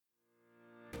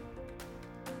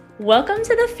Welcome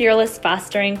to the Fearless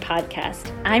Fostering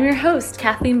Podcast. I'm your host,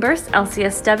 Kathleen Burse,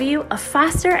 LCSW, a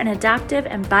foster and adoptive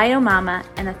and bio mama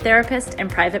and a therapist in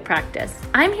private practice.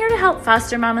 I'm here to help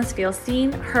foster mamas feel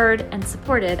seen, heard, and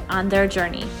supported on their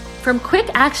journey. From quick,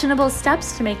 actionable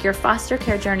steps to make your foster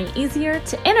care journey easier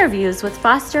to interviews with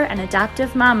foster and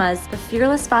adoptive mamas, the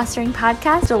Fearless Fostering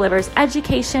Podcast delivers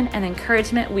education and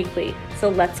encouragement weekly. So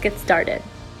let's get started.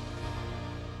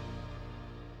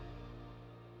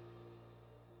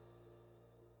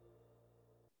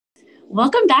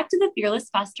 Welcome back to the Fearless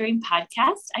Fostering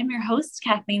Podcast. I'm your host,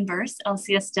 Kathleen Burse,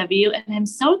 LCSW, and I'm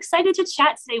so excited to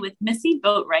chat today with Missy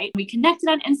Boatwright. We connected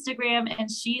on Instagram,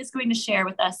 and she is going to share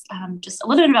with us just a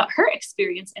little bit about her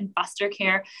experience in foster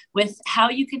care with how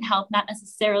you can help, not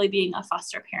necessarily being a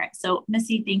foster parent. So,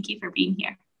 Missy, thank you for being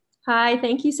here. Hi,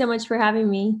 thank you so much for having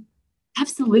me.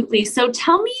 Absolutely. So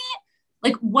tell me,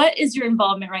 what is your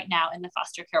involvement right now in the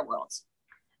foster care world?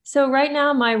 So right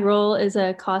now my role is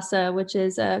a Casa, which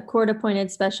is a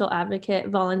court-appointed special advocate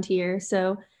volunteer.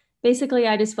 So basically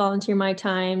I just volunteer my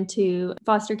time to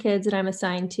foster kids that I'm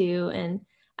assigned to and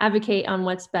advocate on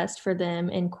what's best for them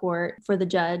in court for the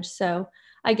judge. So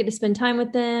I get to spend time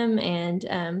with them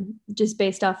and just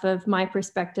based off of my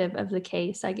perspective of the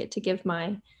case, I get to give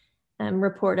my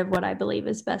report of what I believe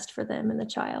is best for them and the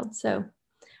child. So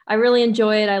I really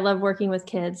enjoy it. I love working with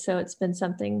kids. So it's been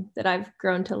something that I've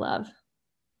grown to love.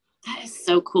 That is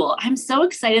so cool. I'm so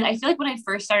excited. I feel like when I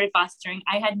first started fostering,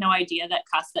 I had no idea that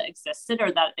Casa existed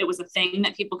or that it was a thing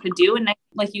that people could do. And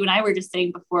like you and I were just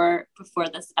saying before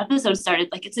this episode started,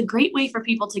 it's a great way for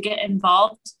people to get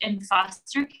involved in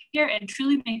foster care and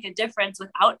truly make a difference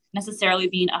without necessarily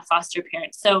being a foster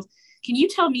parent. So can you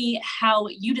tell me how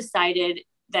you decided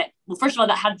that, well, first of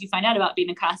all, how did you find out about being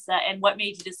a Casa and what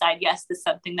made you decide, yes, this is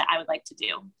something that I would like to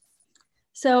do?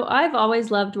 So I've always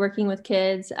loved working with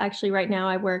kids. Actually, right now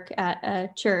I work at a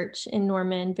church in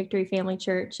Norman, Victory Family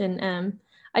Church, and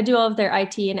I do all of their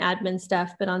IT and admin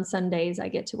stuff, but on Sundays I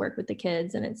get to work with the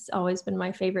kids, and it's always been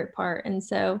my favorite part. And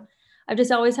so I've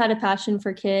just always had a passion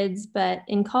for kids, but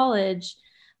in college,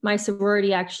 my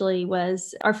sorority actually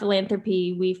was our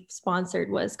philanthropy we sponsored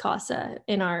was Casa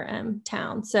in our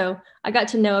town. So I got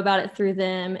to know about it through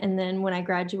them. And then when I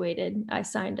graduated, I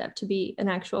signed up to be an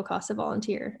actual Casa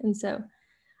volunteer. And so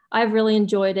I've really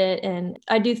enjoyed it. And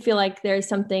I do feel like there's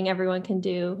something everyone can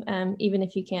do, even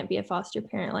if you can't be a foster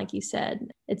parent, like you said.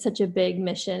 It's such a big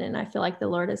mission. And I feel like the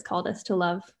Lord has called us to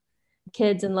love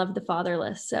kids and love the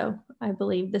fatherless. So I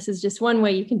believe this is just one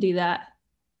way you can do that.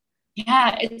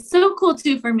 Yeah, it's so cool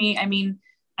too for me. I mean,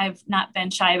 I've not been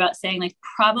shy about saying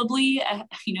probably,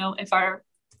 if our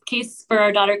case for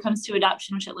our daughter comes to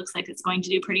adoption, which it looks like it's going to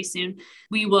do pretty soon,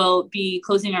 we will be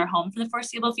closing our home for the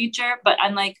foreseeable future. But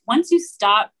I'm once you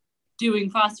stop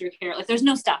doing foster care, there's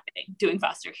no stopping doing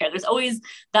foster care. There's always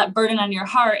that burden on your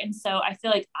heart. And so I feel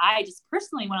like I just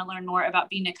personally want to learn more about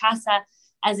being a Casa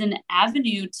as an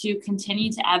avenue to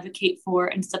continue to advocate for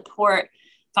and support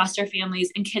foster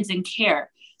families and kids in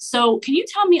care. So can you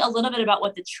tell me a little bit about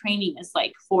what the training is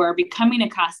like for becoming a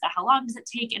Casa? How long does it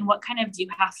take and what kind of do you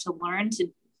have to learn to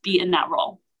be in that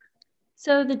role?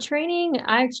 So the training,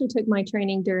 I actually took my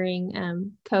training during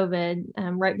COVID,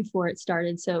 right before it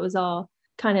started. So it was all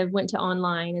kind of went to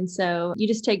online. And so you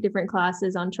just take different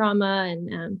classes on trauma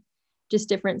and just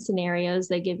different scenarios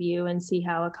they give you and see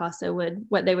how a Casa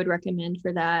what they would recommend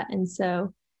for that. And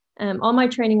so all my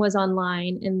training was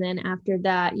online. And then after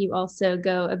that, you also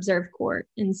go observe court.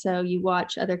 And so you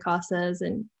watch other Casas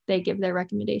and they give their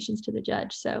recommendations to the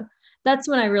judge. So that's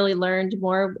when I really learned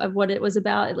more of what it was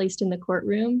about, at least in the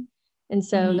courtroom. And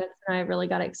so that's when I really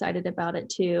got excited about it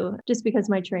too, just because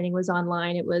my training was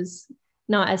online. It was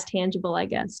not as tangible, I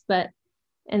guess,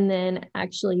 and then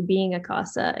actually being a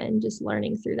Casa and just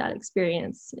learning through that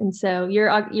experience. And so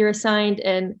you're assigned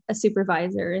a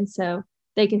supervisor. And so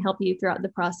they can help you throughout the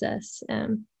process.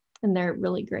 And they're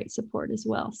really great support as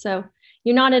well. So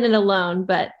you're not in it alone,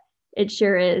 but it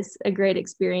sure is a great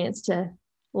experience to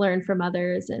learn from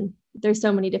others. And there's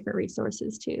so many different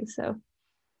resources too. So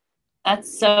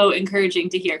that's so encouraging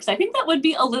to hear, because I think that would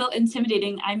be a little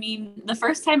intimidating. I mean, the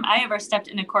first time I ever stepped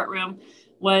in a courtroom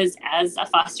was as a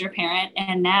foster parent.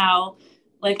 And now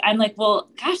I'm well,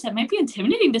 gosh, that might be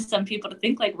intimidating to some people to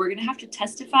think we're going to have to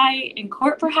testify in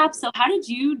court perhaps. So how did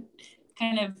you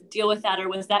kind of deal with that? Or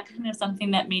was that kind of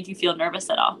something that made you feel nervous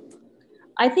at all?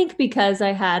 I think because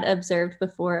I had observed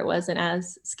before, it wasn't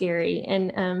as scary.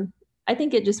 And I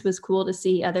think it just was cool to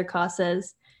see other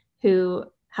Casas who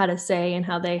had a say and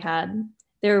how they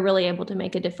were really able to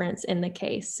make a difference in the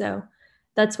case. So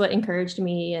that's what encouraged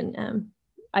me. And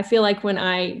I feel like when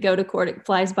I go to court, it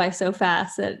flies by so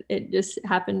fast that it just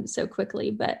happened so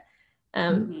quickly. But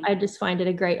I just find it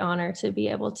a great honor to be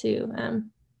able to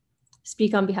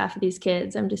speak on behalf of these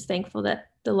kids. I'm just thankful that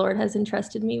the Lord has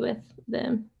entrusted me with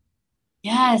them.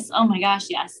 Yes. Oh my gosh.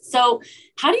 Yes. So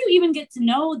how do you even get to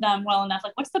know them well enough?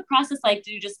 Like, what's the process like?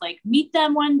 Do you just like meet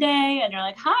them one day and you're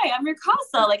like, hi, I'm your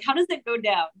Casa? Like, how does it go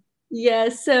down? Yeah.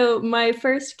 So my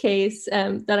first case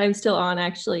that I'm still on,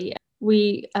 actually,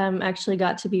 we actually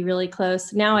got to be really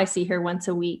close. Now I see her once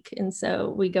a week. And so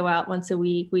we go out once a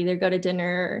week. We either go to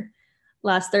dinner, or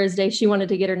last Thursday, she wanted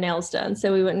to get her nails done.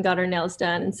 So we went and got her nails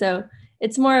done. And so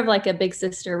it's more of like a big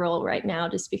sister role right now,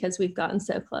 just because we've gotten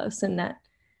so close and that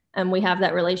we have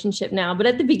that relationship now. But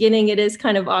at the beginning, it is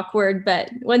kind of awkward. But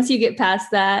once you get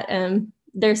past that,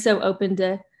 they're so open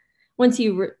to, once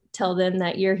you tell them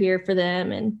that you're here for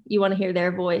them and you want to hear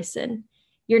their voice, and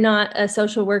you're not a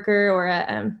social worker or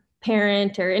a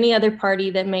parent or any other party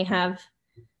that may have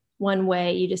one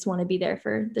way, you just want to be there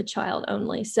for the child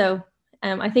only. So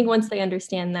I think once they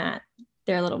understand that,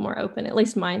 they're a little more open. At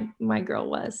least my girl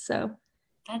was. So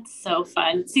that's so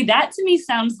fun. See, that to me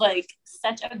sounds like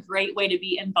such a great way to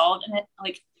be involved in it,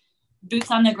 like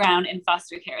boots on the ground in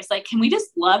foster care. It's like, can we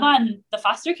just love on the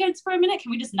foster kids for a minute?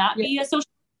 Can we just not be a social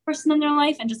person in their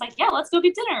life and just like, yeah, let's go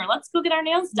get dinner, let's go get our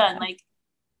nails done, like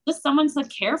just someone to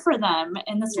care for them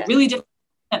in this really difficult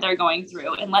that they're going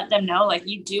through, and let them know like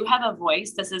you do have a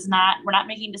voice. This is not, we're not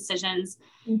making decisions,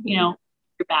 you know,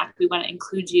 your back. We want to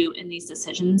include you in these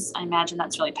decisions. I imagine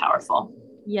that's really powerful.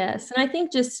 Yes. And I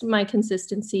think just my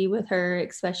consistency with her,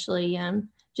 especially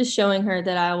just showing her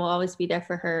that I will always be there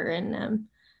for her. And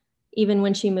even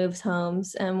when she moves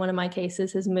homes, and one of my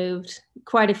cases has moved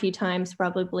quite a few times,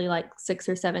 probably like 6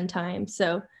 or 7 times.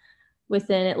 So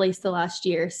within at least the last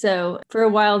year. So for a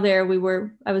while there,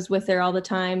 I was with her all the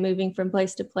time, moving from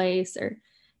place to place or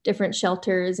different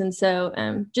shelters. And so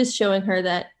just showing her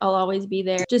that I'll always be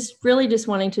there, just really just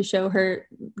wanting to show her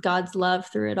God's love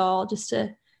through it all, just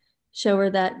to show her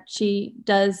that she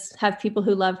does have people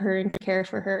who love her and care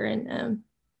for her. And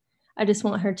I just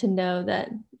want her to know that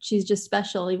she's just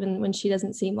special, even when she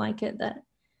doesn't seem like it, that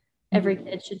every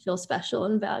kid should feel special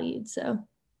and valued. So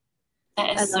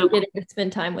that is I love getting to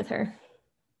spend time with her.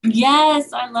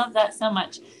 Yes, I love that so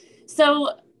much. So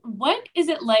what is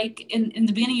it like in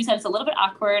the beginning? You said it's a little bit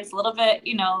awkward. It's a little bit,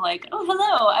 you know, like, oh,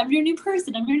 hello, I'm your new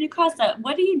person. I'm your new Casa.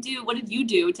 What do you do? What did you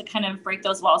do to kind of break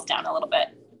those walls down a little bit?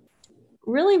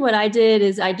 Really what I did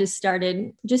is I just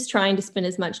started just trying to spend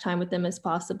as much time with them as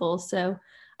possible. So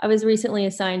I was recently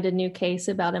assigned a new case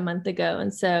about a month ago.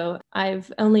 And so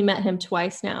I've only met him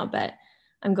twice now, but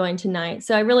I'm going tonight.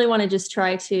 So I really want to just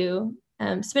try to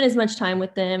spend as much time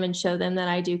with them and show them that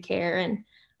I do care. And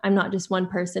I'm not just one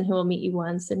person who will meet you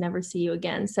once and never see you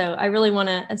again. So I really want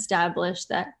to establish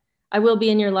that I will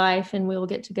be in your life and we will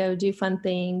get to go do fun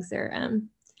things, or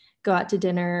go out to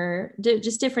dinner,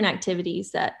 just different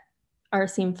activities that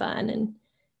seem fun and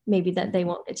maybe that they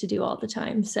won't get to do all the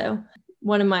time. So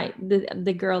one of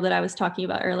the girl that I was talking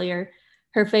about earlier,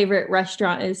 her favorite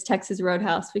restaurant is Texas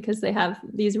Roadhouse because they have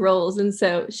these rolls. And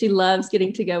so she loves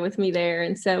getting to go with me there.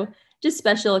 And so just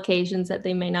special occasions that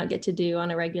they may not get to do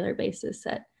on a regular basis,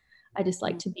 that I just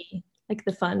like to be like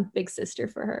the fun big sister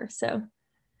for her. So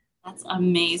that's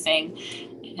amazing.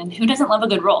 And who doesn't love a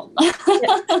good roll?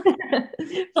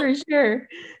 For sure.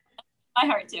 My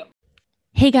heart too.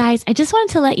 Hey guys, I just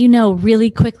wanted to let you know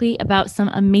really quickly about some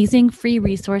amazing free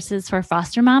resources for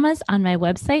foster mamas on my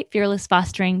website,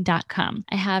 fearlessfostering.com.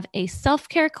 I have a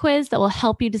self-care quiz that will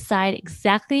help you decide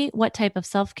exactly what type of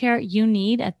self-care you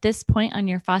need at this point on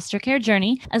your foster care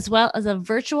journey, as well as a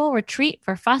virtual retreat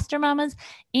for foster mamas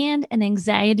and an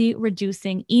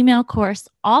anxiety-reducing email course,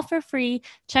 all for free.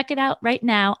 Check it out right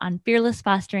now on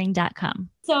fearlessfostering.com.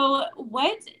 So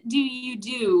what do you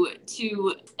do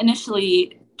to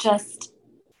initially just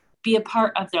be a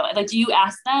part of their life? Like, do you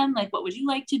ask them, like, what would you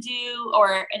like to do?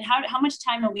 And how much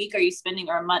time a week are you spending,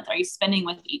 or a month are you spending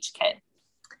with each kid?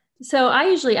 So I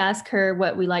usually ask her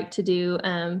what we like to do.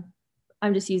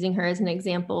 I'm just using her as an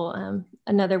example.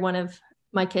 Another one of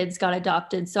my kids got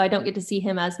adopted, so I don't get to see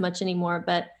him as much anymore,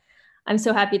 but I'm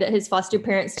so happy that his foster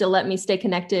parents still let me stay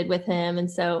connected with him. And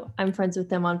so I'm friends with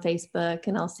them on Facebook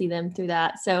and I'll see them through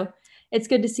that. So it's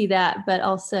good to see that. But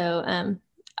also,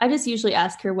 I just usually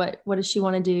ask her what does she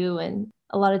want to do. And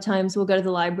a lot of times we'll go to the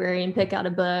library and pick out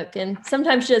a book. And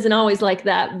sometimes she doesn't always like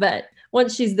that, but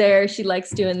once she's there, she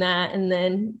likes doing that. And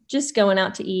then just going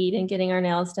out to eat and getting our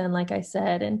nails done, like I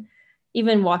said, and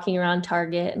even walking around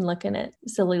Target and looking at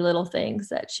silly little things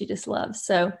that she just loves.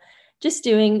 So just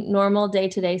doing normal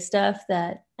day-to-day stuff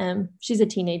that she's a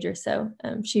teenager. So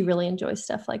she really enjoys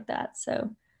stuff like that.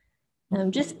 So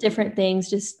just different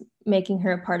things, just making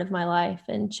her a part of my life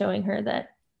and showing her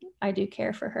that I do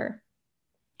care for her.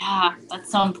 Yeah,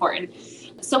 that's so important.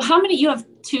 So how many, you have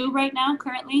two right now,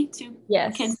 currently, two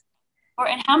Yes. kids?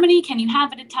 And how many can you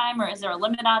have at a time, or is there a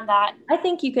limit on that? I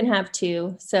think you can have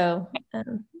two. So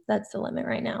that's the limit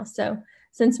right now. So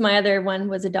since my other one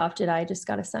was adopted, I just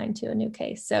got assigned to a new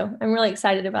case. So I'm really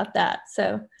excited about that.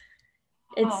 So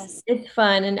it's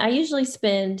fun. And I usually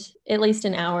spend at least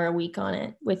an hour a week on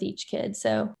it with each kid.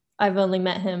 So I've only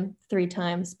met him 3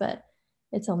 times, but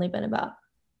it's only been about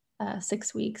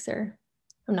 6 weeks, or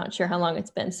I'm not sure how long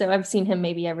it's been. So I've seen him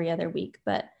maybe every other week,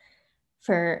 but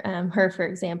for her, for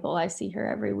example, I see her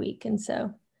every week. And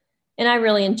I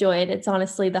really enjoy it. It's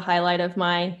honestly the highlight of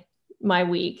my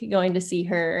week, going to see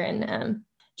her and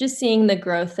just seeing the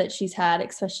growth that she's had,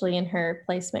 especially in her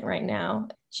placement right now.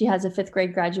 She has a 5th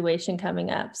grade graduation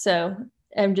coming up. So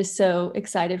I'm just so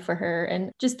excited for her.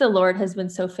 And just the Lord has been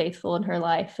so faithful in her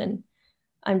life. And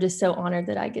I'm just so honored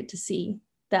that I get to see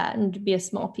that and to be a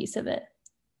small piece of it.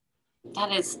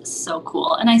 That is so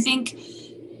cool. And I think,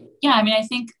 I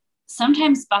think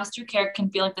sometimes foster care can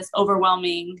feel like this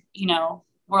overwhelming,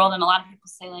 world. And a lot of people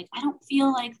say, like, I don't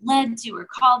feel like led to or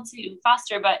called to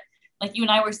foster, but like you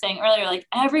and I were saying earlier, like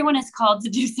everyone is called to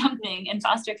do something in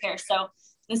foster care. So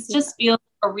this just feels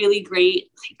a really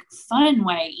great, like, fun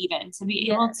way even to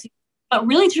be able to, but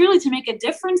really truly to make a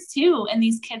difference too in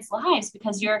these kids' lives,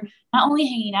 because you're not only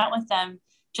hanging out with them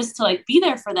just to like be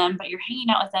there for them, but you're hanging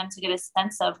out with them to get a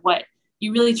sense of what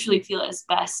you really truly feel is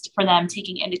best for them,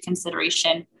 taking into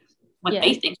consideration what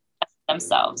they think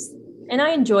themselves. And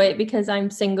I enjoy it because I'm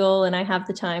single and I have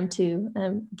the time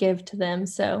to give to them.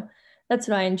 So that's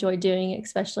what I enjoy doing,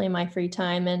 especially in my free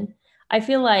time. And I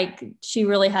feel like she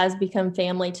really has become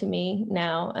family to me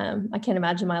now. I can't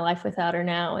imagine my life without her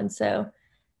now. And so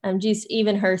just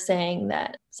even her saying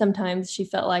that sometimes she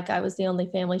felt like I was the only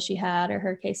family she had, or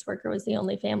her caseworker was the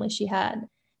only family she had.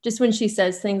 Just when she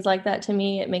says things like that to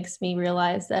me, it makes me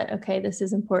realize that, okay, this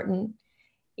is important.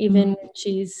 Even when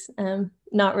she's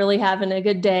not really having a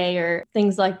good day or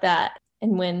things like that.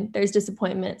 And when there's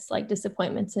disappointments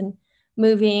in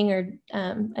moving, or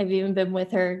I've even been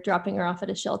with her, dropping her off at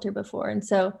a shelter before. And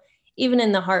so even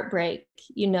in the heartbreak,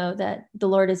 that the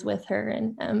Lord is with her,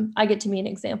 and I get to be an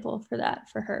example for that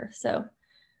for her. So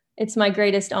it's my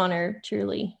greatest honor,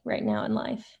 truly, right now in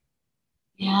life.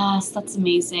 Yes, that's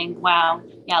amazing. Wow.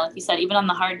 Yeah, like you said, even on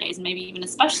the hard days, maybe even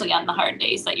especially on the hard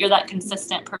days, that you're that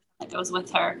consistent person that goes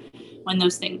with her when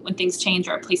when things change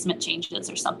or a placement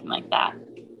changes or something like that.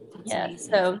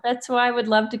 So that's why I would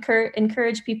love to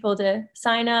encourage people to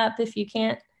sign up if you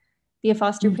can't be a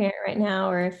foster parent right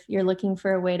now, or if you're looking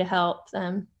for a way to help.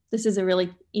 This is a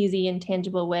really easy and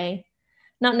tangible way.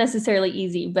 Not necessarily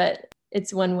easy, but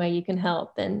it's one way you can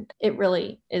help. And it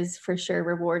really is for sure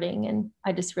rewarding. And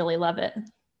I just really love it.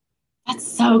 That's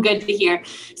so good to hear.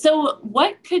 So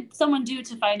what could someone do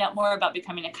to find out more about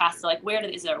becoming a Casa? Like,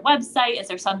 is there a website? Is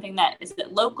there something is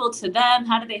it local to them?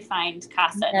 How do they find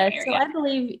Casa in their area? So I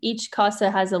believe each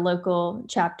Casa has a local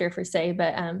chapter for say,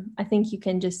 but I think you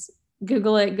can just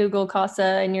Google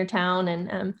Casa in your town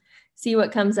and see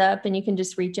what comes up, and you can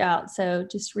just reach out. So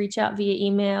just reach out via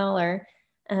email, or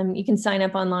you can sign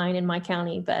up online in my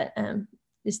county, but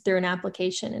just through an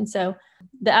application. And so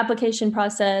the application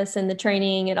process and the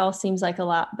training, it all seems like a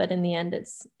lot, but in the end,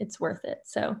 it's worth it.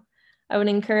 So I would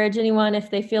encourage anyone, if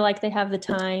they feel like they have the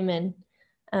time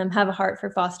and have a heart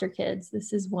for foster kids,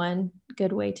 this is one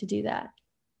good way to do that.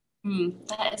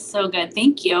 That is so good.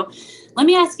 Thank you. Let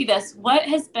me ask you this. What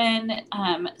has been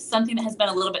something that has been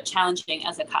a little bit challenging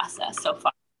as a Casa so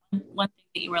far? One thing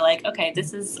that you were like, okay,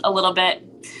 this is a little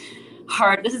bit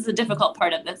hard. This is a difficult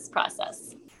part of this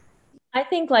process. I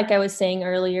think, like I was saying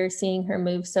earlier, seeing her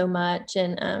move so much,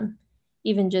 and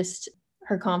even just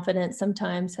her confidence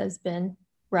sometimes has been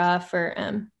rough, or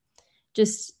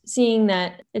just seeing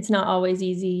that it's not always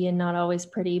easy and not always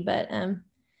pretty, but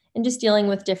and just dealing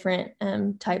with different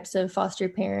types of foster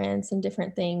parents and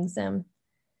different things.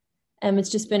 It's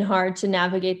just been hard to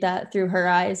navigate that through her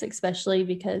eyes, especially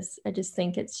because I just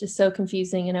think it's just so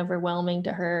confusing and overwhelming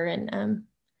to her.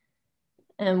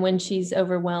 And when she's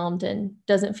overwhelmed and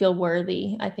doesn't feel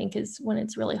worthy, I think is when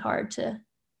it's really hard to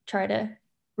try to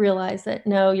realize that,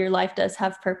 no, your life does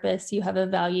have purpose. You have a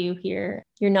value here.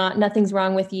 Nothing's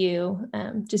wrong with you.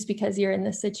 Just because you're in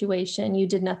this situation, you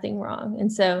did nothing wrong.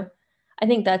 And so I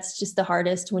think that's just the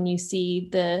hardest when you see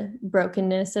the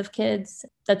brokenness of kids.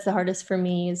 That's the hardest for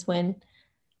me, is when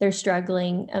they're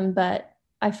struggling. But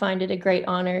I find it a great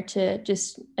honor to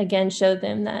just, again, show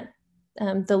them that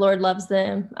the Lord loves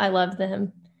them. I love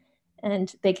them,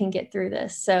 and they can get through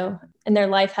this. So, and their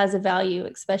life has a value,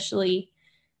 especially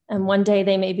one day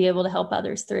they may be able to help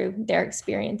others through their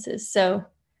experiences. So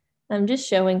I'm just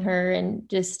showing her and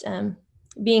just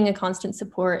being a constant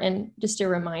support and just a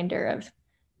reminder of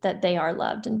that they are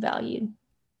loved and valued.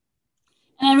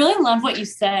 And I really love what you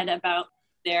said about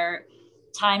their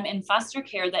time in foster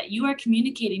care, that you are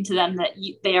communicating to them that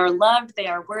they are loved, they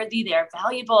are worthy, they are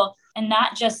valuable, and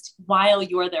not just while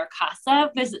you're their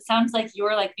casa, because it sounds like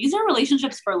you're like, these are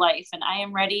relationships for life, and I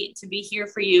am ready to be here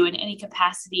for you in any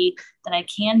capacity that I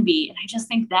can be. And I just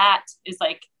think that is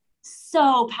like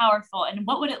so powerful. And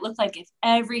what would it look like if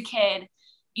every kid,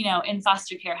 you know, in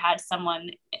foster care had someone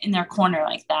in their corner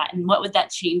like that? And what would that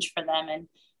change for them? And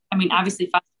I mean, obviously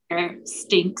foster care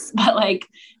stinks, but like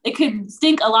it could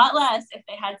stink a lot less if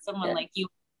they had someone like you.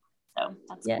 So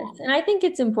that's cool. And I think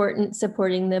it's important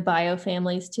supporting the bio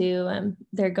families too.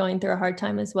 They're going through a hard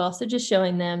time as well. So just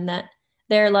showing them that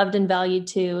they're loved and valued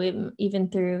too, even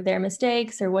through their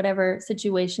mistakes or whatever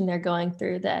situation they're going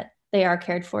through, that they are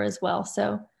cared for as well.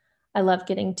 So I love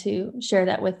getting to share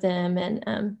that with them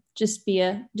and just be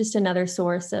just another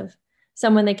source of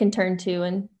someone they can turn to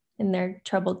in their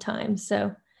troubled times.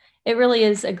 So it really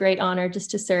is a great honor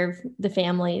just to serve the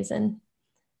families and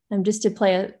just to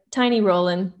play a tiny role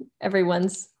in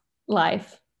everyone's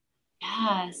life.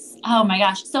 Yes. Oh my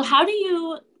gosh. So how do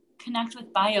you connect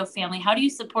with bio family? How do you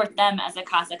support them as a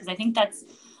casa? Because I think that's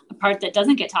a part that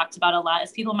doesn't get talked about a lot,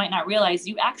 is people might not realize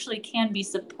you actually can be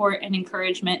support and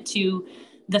encouragement to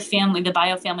the family, the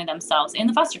bio family themselves, and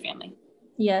the foster family.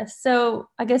 Yes. So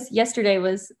I guess yesterday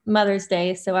was Mother's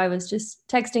Day. So I was just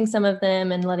texting some of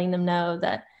them and letting them know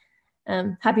that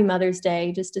Happy Mother's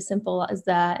Day, just as simple as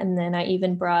that. And then I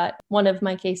even brought one of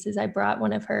my cases, I brought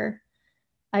one of her,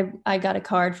 I got a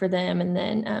card for them and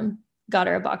then got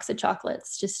her a box of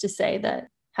chocolates just to say that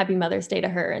Happy Mother's Day to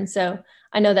her. And so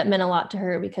I know that meant a lot to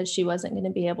her because she wasn't going to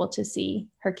be able to see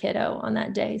her kiddo on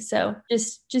that day. So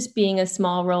just being a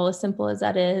small role, as simple as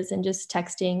that is, and just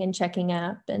texting and checking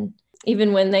up. And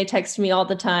even when they text me all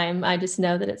the time, I just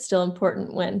know that it's still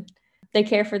important when they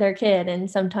care for their kid.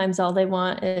 And sometimes all they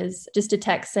want is just a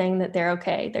text saying that they're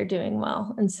okay, they're doing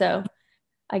well. And so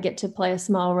I get to play a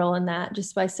small role in that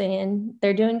just by saying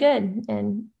they're doing good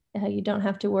and you don't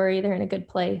have to worry, they're in a good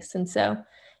place. And so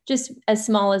just as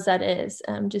small as that is,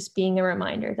 just being a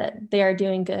reminder that they are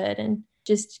doing good, and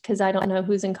just because I don't know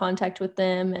who's in contact with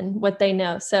them and what they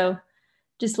know. So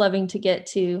just loving to get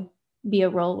to be a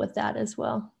role with that as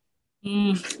well.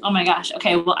 Oh my gosh.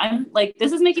 Okay. Well, I'm like,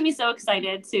 this is making me so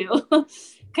excited to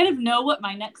kind of know what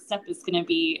my next step is going to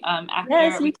be after.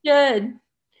 Yes, you should.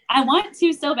 I want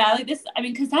to so badly.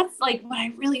 Because that's like what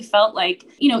I really felt like,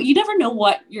 you know, you never know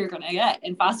what you're going to get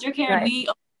in foster care. Right.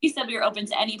 We said we were open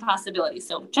to any possibility.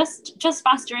 So just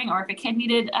fostering, or if a kid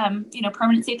needed,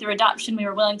 permanency through adoption, we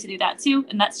were willing to do that too.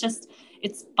 And that's just,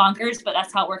 it's bonkers, but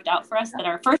that's how it worked out for us, that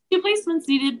our first 2 placements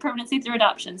needed permanency through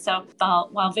adoption. So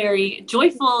while very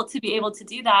joyful to be able to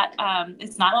do that,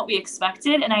 it's not what we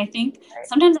expected. And I think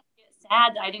sometimes I get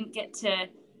sad that I didn't get to,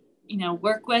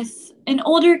 work with an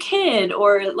older kid,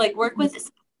 or like work with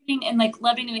and like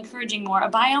loving and encouraging more a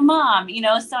bio mom,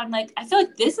 so I'm like, I feel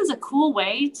like this is a cool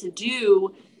way to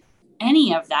do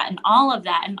any of that and all of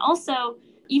that. And also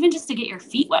even just to get your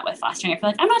feet wet with fostering, I feel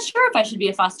like I'm not sure if I should be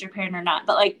a foster parent or not,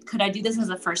 but like, could I do this as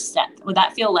a first step? Would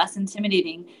that feel less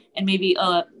intimidating and maybe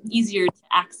easier to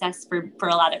access for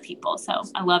a lot of people? So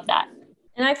I love that.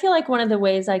 And I feel like one of the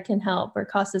ways I can help, or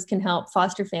Casas can help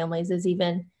foster families, is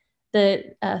even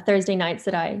the Thursday nights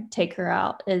that I take her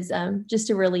out is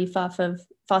just a relief off of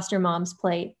foster mom's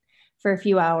plate for a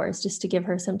few hours, just to give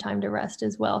her some time to rest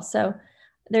as well. So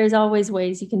there's always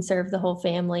ways you can serve the whole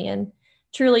family. And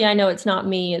truly, I know it's not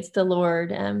me, it's the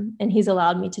Lord, and he's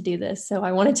allowed me to do this. So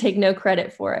I want to take no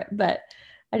credit for it, but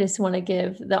I just want to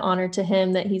give the honor to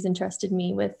him that he's entrusted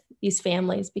me with these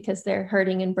families, because they're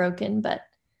hurting and broken, but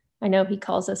I know he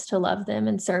calls us to love them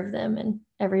and serve them in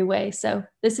every way. So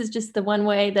this is just the one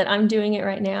way that I'm doing it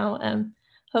right now.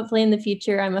 Hopefully in the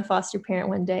future, I'm a foster parent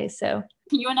one day. So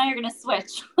you and I are going to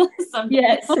switch someday.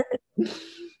 Yes.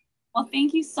 Well,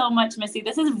 thank you so much, Missy.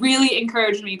 This has really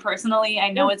encouraged me personally. I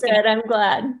know it's good. I'm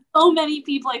glad. So many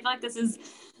people. I feel like this is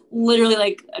literally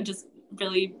like just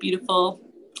really beautiful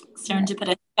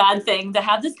serendipitous God thing to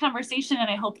have this conversation. And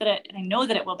I hope that and I know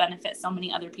that it will benefit so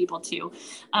many other people too.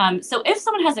 So if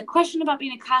someone has a question about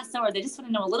being a CASA, or they just want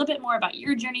to know a little bit more about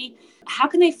your journey, how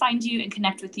can they find you and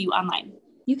connect with you online?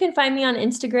 You can find me on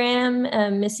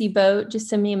Instagram, Missy Boat. Just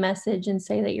send me a message and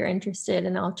say that you're interested,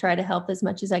 and I'll try to help as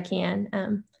much as I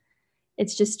can.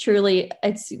 It's just truly,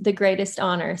 it's the greatest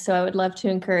honor. So I would love to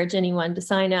encourage anyone to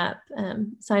sign up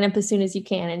as soon as you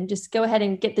can, and just go ahead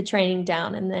and get the training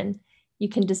down, and then you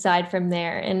can decide from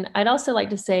there. And I'd also like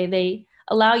to say they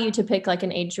allow you to pick like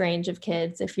an age range of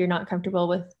kids if you're not comfortable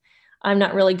with I'm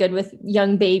not really good with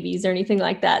young babies or anything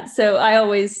like that. So I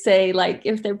always say, like,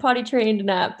 if they're potty trained and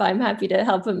up, I'm happy to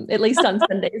help them, at least on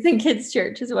Sundays in kids'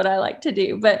 church is what I like to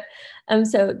do. But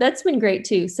so that's been great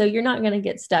too. So you're not going to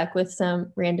get stuck with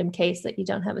some random case that you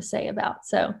don't have a say about.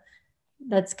 So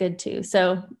that's good too.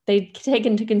 So they take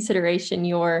into consideration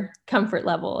your comfort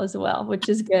level as well, which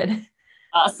is good.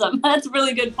 Awesome. That's a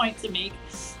really good point to make.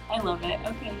 I love it.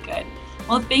 Okay, good.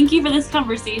 Well, thank you for this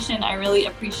conversation. I really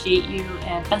appreciate you,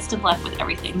 and best of luck with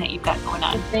everything that you've got going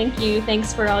on. Thank you.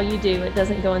 Thanks for all you do. It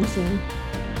doesn't go unseen.